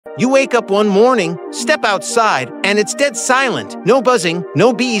You wake up one morning, step outside, and it's dead silent. No buzzing,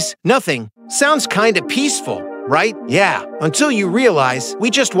 no bees, nothing. Sounds kinda peaceful, right? Yeah, until you realize we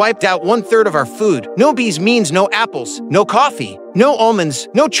just wiped out 1/3 of our food. No bees means no apples, no coffee, no almonds,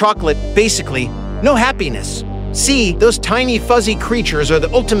 no chocolate, basically, no happiness. See, those tiny fuzzy creatures are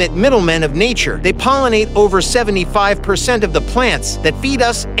the ultimate middlemen of nature. They pollinate over 75% of the plants that feed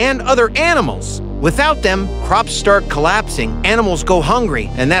us and other animals. Without them, crops start collapsing, animals go hungry,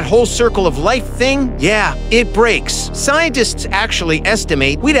 and that whole circle of life thing, yeah, it breaks. Scientists actually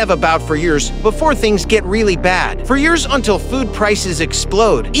estimate we'd have about 4 years before things get really bad. 4 years until food prices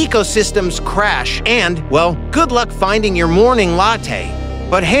explode, ecosystems crash, and, well, good luck finding your morning latte.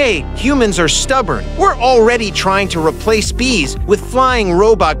 But hey, humans are stubborn. We're already trying to replace bees with flying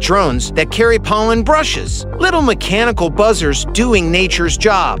robot drones that carry pollen brushes. Little mechanical buzzers doing nature's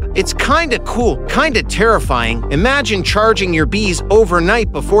job. It's kinda cool, kinda terrifying. Imagine charging your bees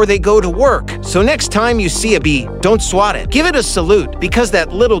overnight before they go to work. So next time you see a bee, don't swat it. Give it a salute, because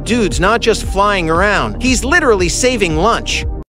that little dude's not just flying around. He's literally saving lunch.